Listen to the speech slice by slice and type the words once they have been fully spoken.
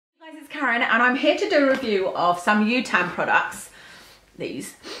Guys, it's Karen and I'm here to do a review of some Utan products,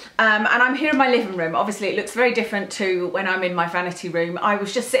 these, and I'm here in my living room. Obviously it looks very different to when I'm in my vanity room. I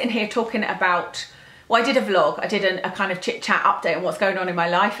was just sitting here talking about, well, I did a vlog, I did a kind of chit chat update on what's going on in my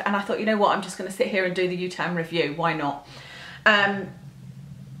life, and I thought, you know what, I'm just going to sit here and do the Utan review, why not? I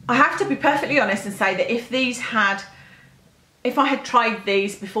have to be perfectly honest and say that if I had tried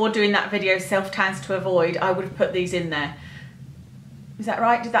these before doing that video, self-tans to avoid, I would have put these in there. Is that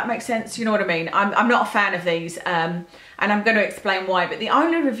right? Did that make sense? You know what I mean? I'm not a fan of these, and I'm going to explain why. But the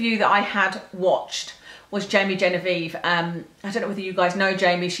only review that I had watched was Jamie Genevieve. I don't know whether you guys know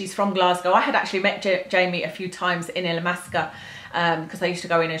Jamie. She's from Glasgow. I had actually met Jamie a few times in Ilamaska because I used to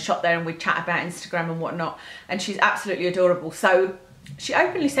go in and shop there and we'd chat about Instagram and whatnot. And she's absolutely adorable. So she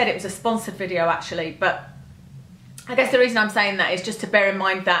openly said it was a sponsored video actually. But I guess the reason I'm saying that is just to bear in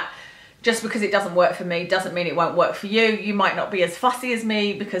mind that just because it doesn't work for me doesn't mean it won't work for you. You might not be as fussy as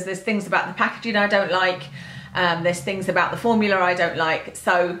me because there's things about the packaging I don't like. There's things about the formula I don't like.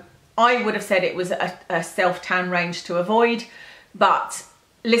 So I would have said it was a self-tan range to avoid, but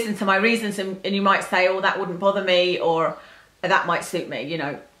listen to my reasons and you might say, oh, that wouldn't bother me, or that might suit me, you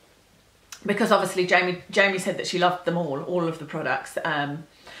know, because obviously Jamie said that she loved them all of the products.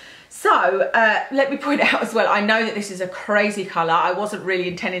 So let me point out as well, I know that this is a crazy colour. I wasn't really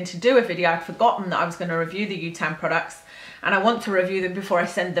intending to do a video. I'd forgotten that I was going to review the Utan products and I want to review them before I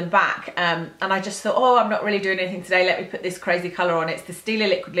send them back. And I just thought, oh, I'm not really doing anything today. Let me put this crazy colour on. It's the Stila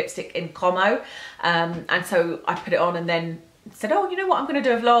liquid lipstick in Como. And so I put it on and then said, oh, you know what, I'm going to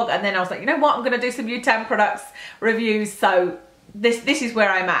do a vlog. And then I was like, you know what, I'm going to do some Utan products reviews. So this is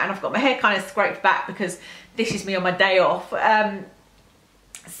where I'm at. And I've got my hair kind of scraped back because this is me on my day off.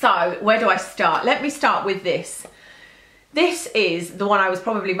 So where do I start? Let me start with this. This is the one I was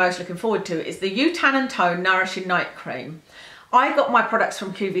probably most looking forward to. It's the Utan & Tone Nourishing Night Cream. I got my products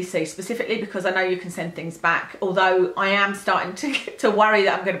from QVC specifically because I know you can send things back, although I am starting to worry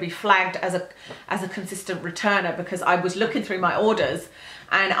that I'm going to be flagged as a consistent returner, because I was looking through my orders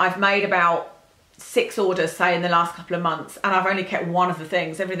and I've made about 6 orders, say, in the last couple of months, and I've only kept one of the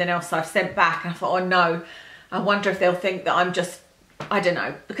things. Everything else I've sent back, and I thought, oh no, I wonder if they'll think that I'm just, I don't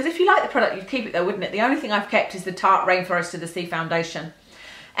know, because if you like the product, you'd keep it though, wouldn't it? The only thing I've kept is the Tarte Rainforest to the Sea foundation.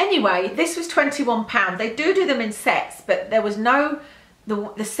 Anyway, this was £21. They do them in sets, but there was no,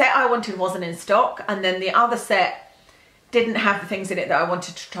 the set I wanted wasn't in stock, and then the other set didn't have the things in it that I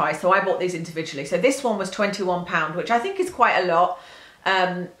wanted to try, so I bought these individually. So this one was £21, which I think is quite a lot.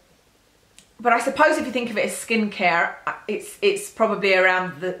 But I suppose if you think of it as skincare, it's probably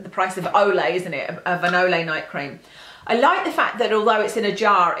around the price of Olay, isn't it? Of an Olay night cream. I like the fact that although it's in a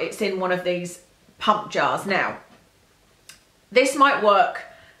jar, it's in one of these pump jars. Now, this might work.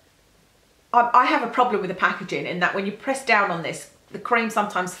 I have a problem with the packaging in that when you press down on this, the cream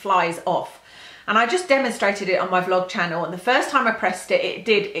sometimes flies off. And I just demonstrated it on my vlog channel, and the first time I pressed it, it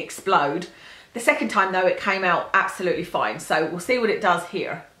did explode. The second time though, it came out absolutely fine. So we'll see what it does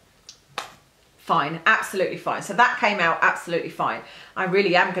here. Fine, absolutely fine. So that came out absolutely fine. I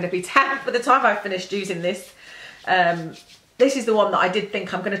really am going to be tanned by the time I've finished using this. This is the one that I did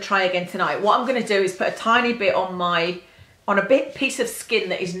think I'm going to try again tonight. What I'm going to do is put a tiny bit on a piece of skin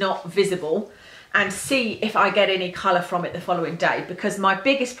that is not visible and see if I get any colour from it the following day, because my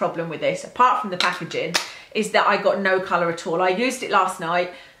biggest problem with this, apart from the packaging, is that I got no colour at all. I used it last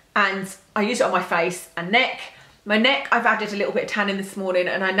night and I used it on my face and neck. My neck, I've added a little bit of tanning this morning,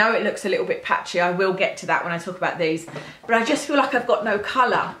 and I know it looks a little bit patchy. I will get to that when I talk about these, but I just feel like I've got no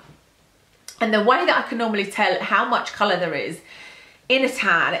colour. And the way that I can normally tell how much colour there is in a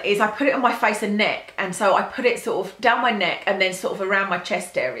tan is I put it on my face and neck. And so I put it sort of down my neck and then sort of around my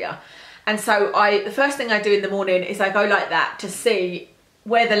chest area. And so the first thing I do in the morning is I go like that to see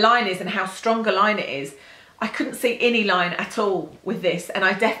where the line is and how strong a line it is. I couldn't see any line at all with this, and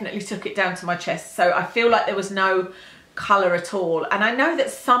I definitely took it down to my chest. So I feel like there was no colour at all. And I know that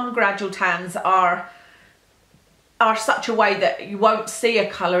some gradual tans are such a way that you won't see a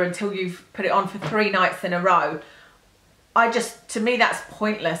colour until you've put it on for 3 nights in a row. To me, that's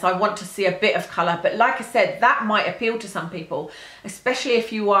pointless. I want to see a bit of colour. But like I said, that might appeal to some people, especially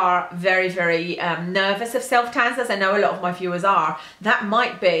if you are very, very nervous of self-tans, as I know a lot of my viewers are. That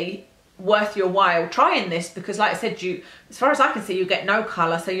might be worth your while trying this, because like I said, as far as I can see, you get no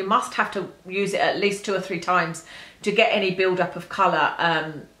colour. So you must have to use it at least 2 or 3 times to get any build-up of colour.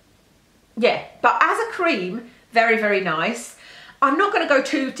 Yeah, but as a cream, very, very nice. I'm not going to go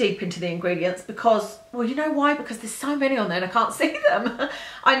too deep into the ingredients because, well, you know why? Because there's so many on there and I can't see them.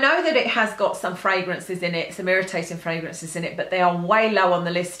 I know that it has got some fragrances in it, some irritating fragrances in it, but they are way low on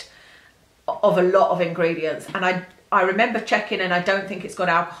the list of a lot of ingredients. And I remember checking and I don't think it's got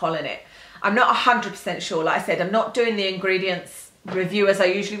alcohol in it. I'm not 100% sure. Like I said, I'm not doing the ingredients review as I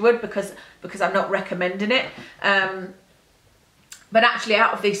usually would because I'm not recommending it. But actually,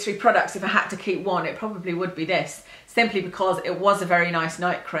 out of these 3 products, if I had to keep one, it probably would be this, simply because it was a very nice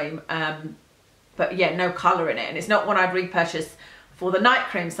night cream. But yeah, no colour in it, and it's not one I'd repurchase for the night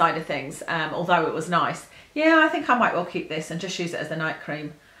cream side of things, although it was nice. Yeah, I think I might well keep this and just use it as the night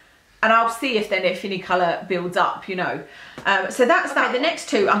cream. And I'll see if any colour builds up, you know. So that's that. The next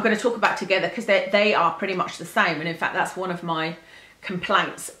 2 I'm going to talk about together because they are pretty much the same. And in fact, that's one of my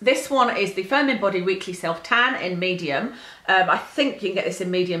complaints. This one is the Firm in Body Weekly Self Tan in medium. I think you can get this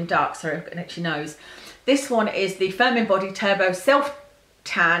in medium dark, sorry, I've got an itchy nose. This one is the Firm in Body Turbo Self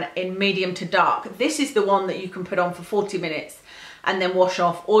Tan in medium to dark. This is the one that you can put on for 40 minutes and then wash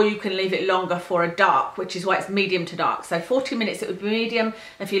off, or you can leave it longer for a dark, which is why it's medium to dark. So 40 minutes it would be medium,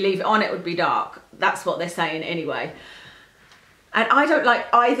 if you leave it on it would be dark. That's what they're saying anyway. And I don't like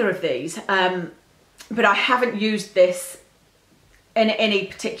either of these, but I haven't used this in any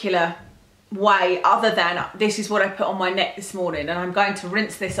particular way other than this is what I put on my neck this morning, and I'm going to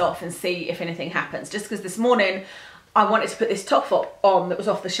rinse this off and see if anything happens, just because this morning I wanted to put this top on that was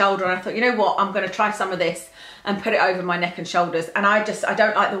off the shoulder, and I thought, you know what, I'm going to try some of this and put it over my neck and shoulders, and I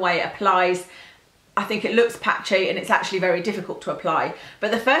don't like the way it applies. I think it looks patchy and it's actually very difficult to apply.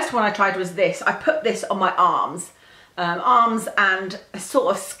 But the first one I tried was this. I put this on my arms and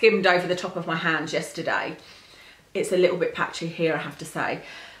sort of skimmed over the top of my hands yesterday. It's a little bit patchy here, I have to say.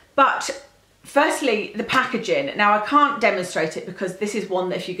 But firstly, the packaging. Now I can't demonstrate it because this is one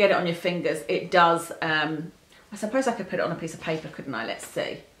that if you get it on your fingers, it does, I suppose I could put it on a piece of paper, couldn't I? Let's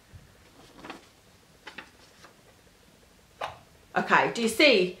see. Okay, do you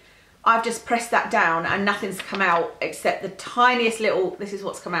see? I've just pressed that down and nothing's come out except the tiniest little, this is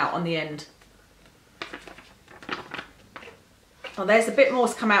what's come out on the end. Oh, there's a bit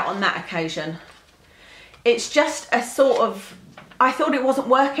more's come out on that occasion. It's just a sort of, I thought it wasn't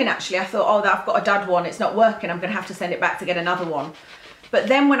working actually. I thought, oh, I've got a dud one, it's not working, I'm gonna have to send it back to get another one. But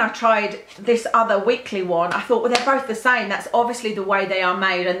then when I tried this other weekly one, I thought, well, they're both the same. That's obviously the way they are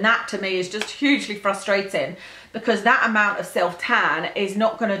made. And that to me is just hugely frustrating because that amount of self-tan is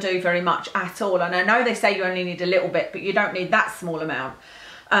not going to do very much at all. And I know they say you only need a little bit, but you don't need that small amount.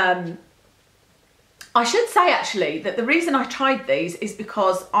 I should say actually that the reason I tried these is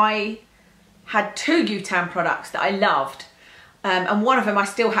because I had 2 Utan products that I loved. And one of them I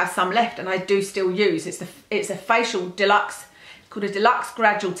still have some left and I do still use. It's a facial deluxe, called a deluxe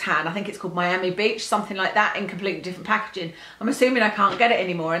gradual tan. I think it's called Miami Beach, something like that, in completely different packaging. I'm assuming I can't get it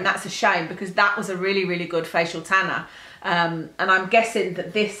anymore, and that's a shame because that was a really, really good facial tanner. And I'm guessing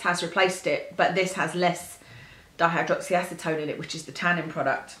that this has replaced it, but this has less dihydroxyacetone in it, which is the tanning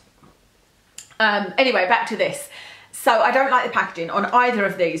product. Anyway, back to this. So I don't like the packaging on either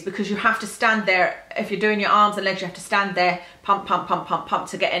of these because you have to stand there, if you're doing your arms and legs, you have to stand there, pump, pump, pump, pump, pump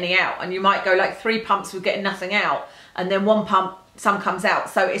to get any out. And you might go like 3 pumps with getting nothing out, and then 1 pump, some comes out.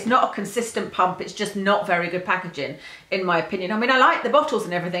 So it's not a consistent pump, it's just not very good packaging, in my opinion. I mean, I like the bottles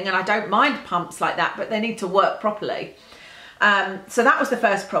and everything, and I don't mind pumps like that, but they need to work properly. So that was the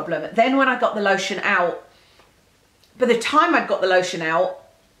first problem. Then when I got the lotion out, by the time I'd got the lotion out,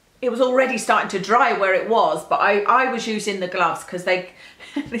 it was already starting to dry where it was, but I was using the gloves because they,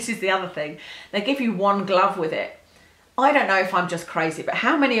 this is the other thing, they give you 1 glove with it. I don't know if I'm just crazy, but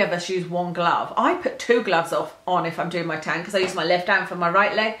how many of us use 1 glove? I put 2 gloves on if I'm doing my tan because I use my left hand for my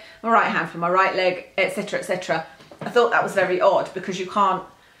right leg, my right hand for my right leg, etc, etc. I thought that was very odd because you can't,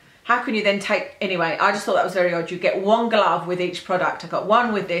 how can you then take, anyway, I just thought that was very odd. You get 1 glove with each product. I got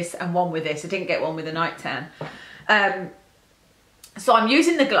 1 with this and 1 with this. I didn't get 1 with the night tan. So I'm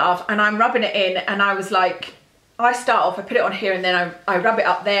using the glove and I'm rubbing it in, and I was like, I start off, I put it on here and then I rub it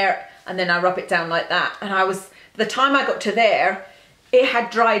up there and then I rub it down like that. And I was, the time I got to there, it had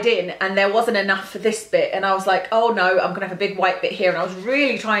dried in and there wasn't enough for this bit. And I was like, oh no, I'm gonna have a big white bit here. And I was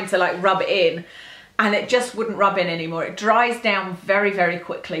really trying to like rub it in and it just wouldn't rub in anymore. It dries down very, very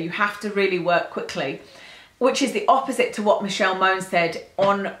quickly. You have to really work quickly, which is the opposite to what Michelle Moan said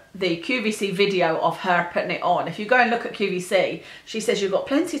on the QVC video of her putting it on. If you go and look at QVC, she says you've got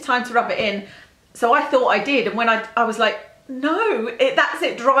plenty of time to rub it in. So I thought I did, and when I was like, no, that's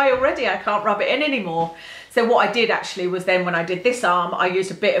it dry already, I can't rub it in anymore. So what I did actually was then when I did this arm, I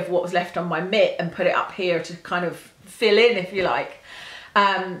used a bit of what was left on my mitt and put it up here to kind of fill in, if you like.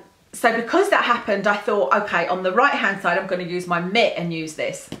 So because that happened, I thought, okay, on the right hand side, I'm gonna use my mitt and use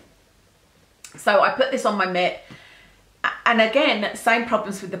this. So I put this on my mitt, and again, same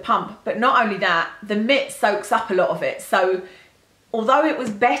problems with the pump, but not only that, the mitt soaks up a lot of it. So although it was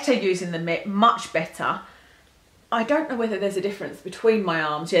better using the mitt, much better, I don't know whether there's a difference between my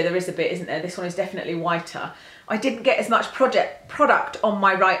arms. Yeah, there is a bit, isn't there? This one is definitely whiter. I didn't get as much product on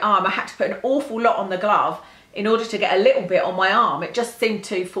my right arm. I had to put an awful lot on the glove in order to get a little bit on my arm. It just seemed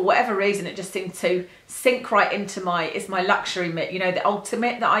to, for whatever reason, it just seemed to sink right into it's my luxury mitt, you know, the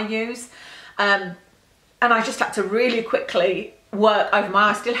ultimate that I use. And I just had to really quickly work over my eye.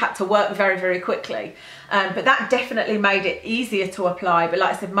 I still had to work very, very quickly. But that definitely made it easier to apply. But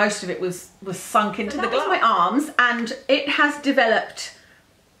like I said, most of it was sunk into the glove. My arms, and it has developed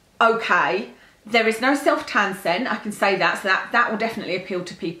okay. There is no self-tan scent, I can say that, so that will definitely appeal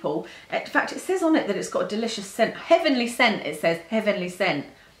to people. In fact, it says on it that it's got a delicious scent. Heavenly scent, it says, heavenly scent.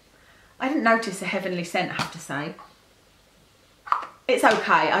 I didn't notice a heavenly scent, I have to say. It's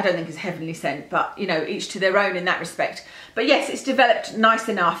okay, I don't think it's a heavenly scent, but you know, each to their own in that respect. But yes, it's developed nice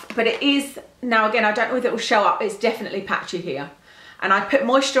enough, but it is, now again, I don't know if it will show up, it's definitely patchy here. And I put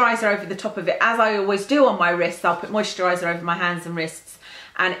moisturiser over the top of it, as I always do on my wrists. I'll put moisturiser over my hands and wrists.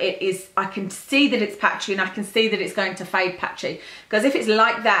 And it is, I can see that it's patchy, and I can see that it's going to fade patchy. Because if it's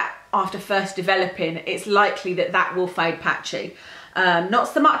like that after first developing, it's likely that that will fade patchy. Not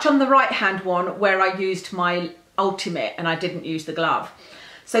so much on the right hand one where I used my ultimate and I didn't use the glove.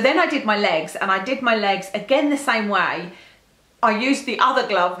 So then I did my legs, and I did my legs again the same way. I used the other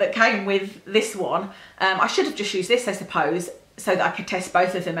glove that came with this one. I should have just used this, I suppose, so that I could test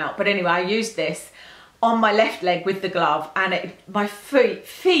both of them out. But anyway, I used this on my left leg with the glove, and my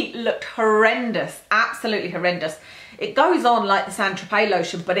feet looked horrendous, absolutely horrendous. It goes on like the Saint Tropez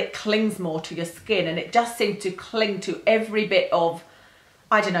lotion, but it clings more to your skin, and it just seemed to cling to every bit of,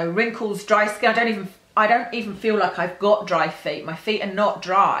 I don't know, wrinkles, dry skin. I don't even feel like I've got dry feet. My feet are not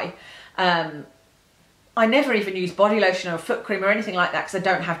dry. I never even use body lotion or foot cream or anything like that because I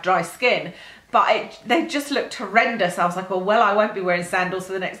don't have dry skin. But they just looked horrendous. I was like, well, I won't be wearing sandals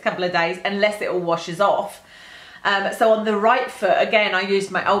for the next couple of days unless it all washes off. So on the right foot, again, I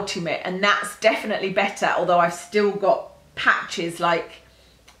used my ultimate, and that's definitely better, although I've still got patches. Like,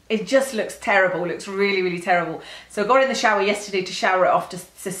 it just looks terrible, looks really, really terrible. So I got in the shower yesterday to shower it off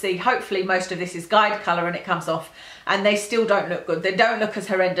to see, hopefully most of this is guide colour and it comes off, and they still don't look good. They don't look as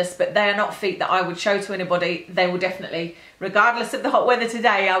horrendous, but they are not feet that I would show to anybody. They will definitely, regardless of the hot weather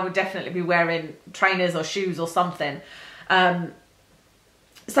today, I would definitely be wearing trainers or shoes or something.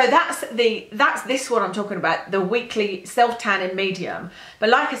 So that's this one I'm talking about, the weekly self-tan in medium. But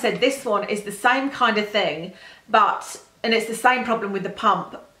like I said, this one is the same kind of thing, and it's the same problem with the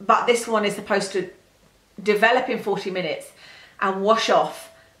pump, but this one is supposed to develop in 40 minutes and wash off,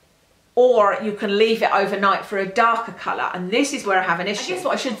 or you can leave it overnight for a darker colour, and this is where I have an issue. I guess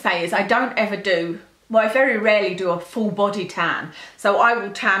what I should say is I don't ever do, well, I very rarely do a full body tan. So I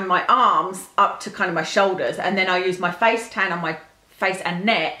will tan my arms up to kind of my shoulders, and then I use my face tan on my face and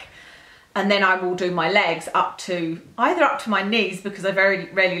neck, and then I will do my legs either up to my knees, because I very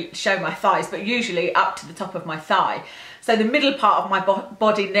rarely show my thighs, but usually up to the top of my thigh. So the middle part of my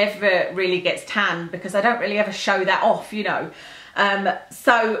body never really gets tan because I don't really ever show that off, you know.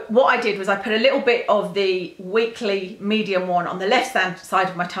 So what I did was I put a little bit of the weekly medium one on the left side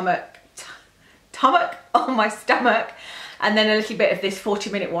of my on my stomach, and then a little bit of this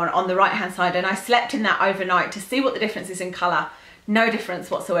 40-minute one on the right hand side, and I slept in that overnight to see what the difference is in colour. No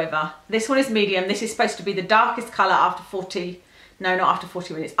difference whatsoever. This one is medium. This is supposed to be the darkest colour after 40, no, not after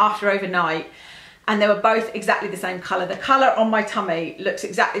 40 minutes, after overnight. And they were both exactly the same colour. The colour on my tummy looks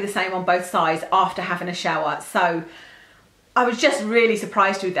exactly the same on both sides after having a shower. So I was just really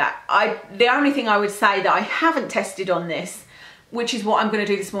surprised with that. The only thing I would say that I haven't tested on this, which is what I'm going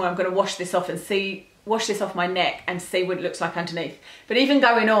to do this morning, I'm going to wash this off and wash this off my neck and see what it looks like underneath. But even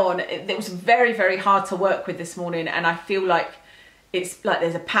going on, it was very, very hard to work with this morning, and I feel like it's like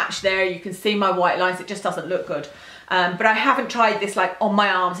there's a patch there. You can see my white lines. It just doesn't look good. But I haven't tried this like on my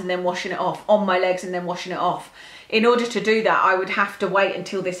arms and then washing it off, on my legs and then washing it off. In order to do that, I would have to wait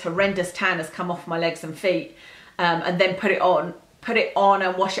until this horrendous tan has come off my legs and feet, and then put it on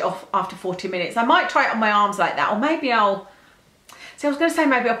and wash it off after 40 minutes. I might try it on my arms like that, or maybe I was going to say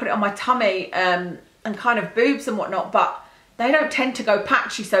maybe I'll put it on my tummy and kind of boobs and whatnot, but they don't tend to go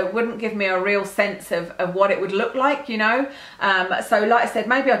patchy, so it wouldn't give me a real sense of what it would look like, you know. So like I said,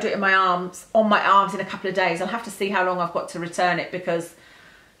 maybe I'll do it on my arms in a couple of days. I'll have to see how long I've got to return it, because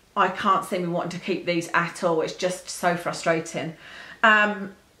I can't see me wanting to keep these at all. It's just so frustrating.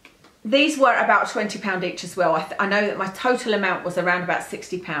 These were about £20 each as well. I know that my total amount was around about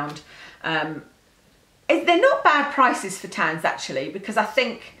 £60. They're not bad prices for tans actually, because I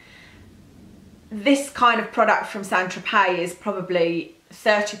think this kind of product from Saint Tropez is probably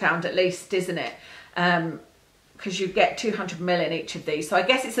 £30 at least, isn't it? Because you get 200ml in each of these. So I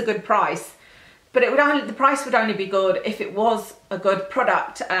guess it's a good price. but the price would only be good if it was a good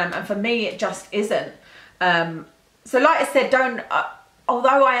product, and for me it just isn't. So like I said,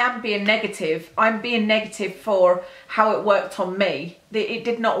 although I am being negative, I'm being negative for how it worked on me. It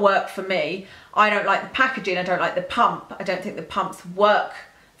did not work for me. I don't like the packaging, I don't like the pump. I don't think the pumps work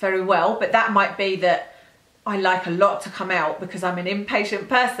very well, but that might be that I like a lot to come out because I'm an impatient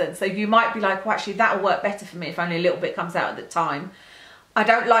person. So you might be like, well, actually that'll work better for me if only a little bit comes out at the time. I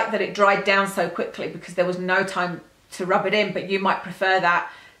don't like that it dried down so quickly because there was no time to rub it in, but you might prefer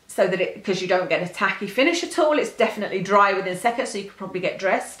that so that because you don't get a tacky finish at all. It's definitely dry within seconds, so you could probably get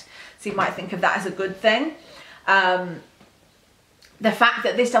dressed. So you might think of that as a good thing. The fact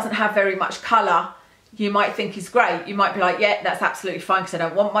that this doesn't have very much colour, you might think is great. You might be like, yeah, that's absolutely fine because I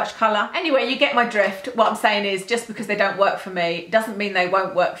don't want much colour. Anyway, you get my drift. What I'm saying is, just because they don't work for me doesn't mean they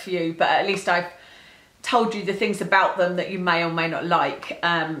won't work for you, but at least I've told you the things about them that you may or may not like.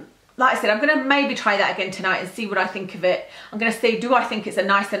 Like I said, I'm going to maybe try that again tonight and see what I think of it. I'm going to see, do I think it's a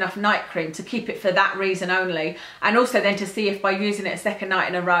nice enough night cream to keep it for that reason only, and also then to see if by using it a second night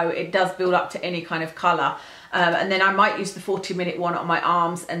in a row it does build up to any kind of colour. And then I might use the 40-minute one on my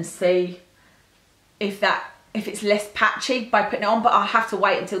arms and see if it's less patchy by putting it on, but I'll have to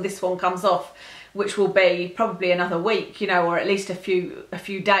wait until this one comes off, which will be probably another week, you know, or at least a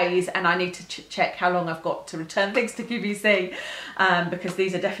few days, and I need to check how long I've got to return things to QVC, because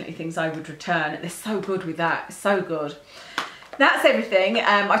these are definitely things I would return. They're so good with that, it's so good. That's everything.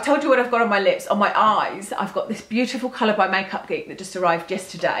 I told you what I've got on my lips. On my eyes, I've got this beautiful colour by Makeup Geek that just arrived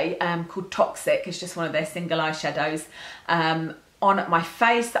yesterday, called Toxic. It's just one of their single eyeshadows. On my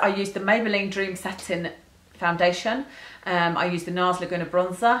face, I used the Maybelline Dream Satin Foundation. I used the NARS Laguna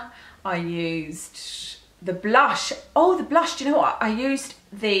Bronzer. I used the blush. Oh, the blush, do you know what? I used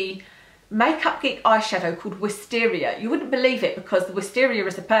the Makeup Geek eyeshadow called Wisteria. You wouldn't believe it because the Wisteria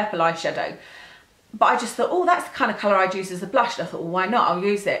is a purple eyeshadow. But I just thought, oh, that's the kind of colour I'd use as a blush. And I thought, well, why not? I'll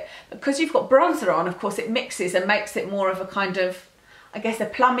use it. Because you've got bronzer on, of course, it mixes and makes it more of a kind of, I guess, a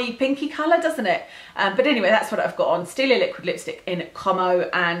plummy, pinky colour, doesn't it? But anyway, that's what I've got on. Stila liquid lipstick in Como,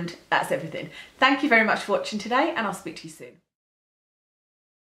 and that's everything. Thank you very much for watching today, and I'll speak to you soon.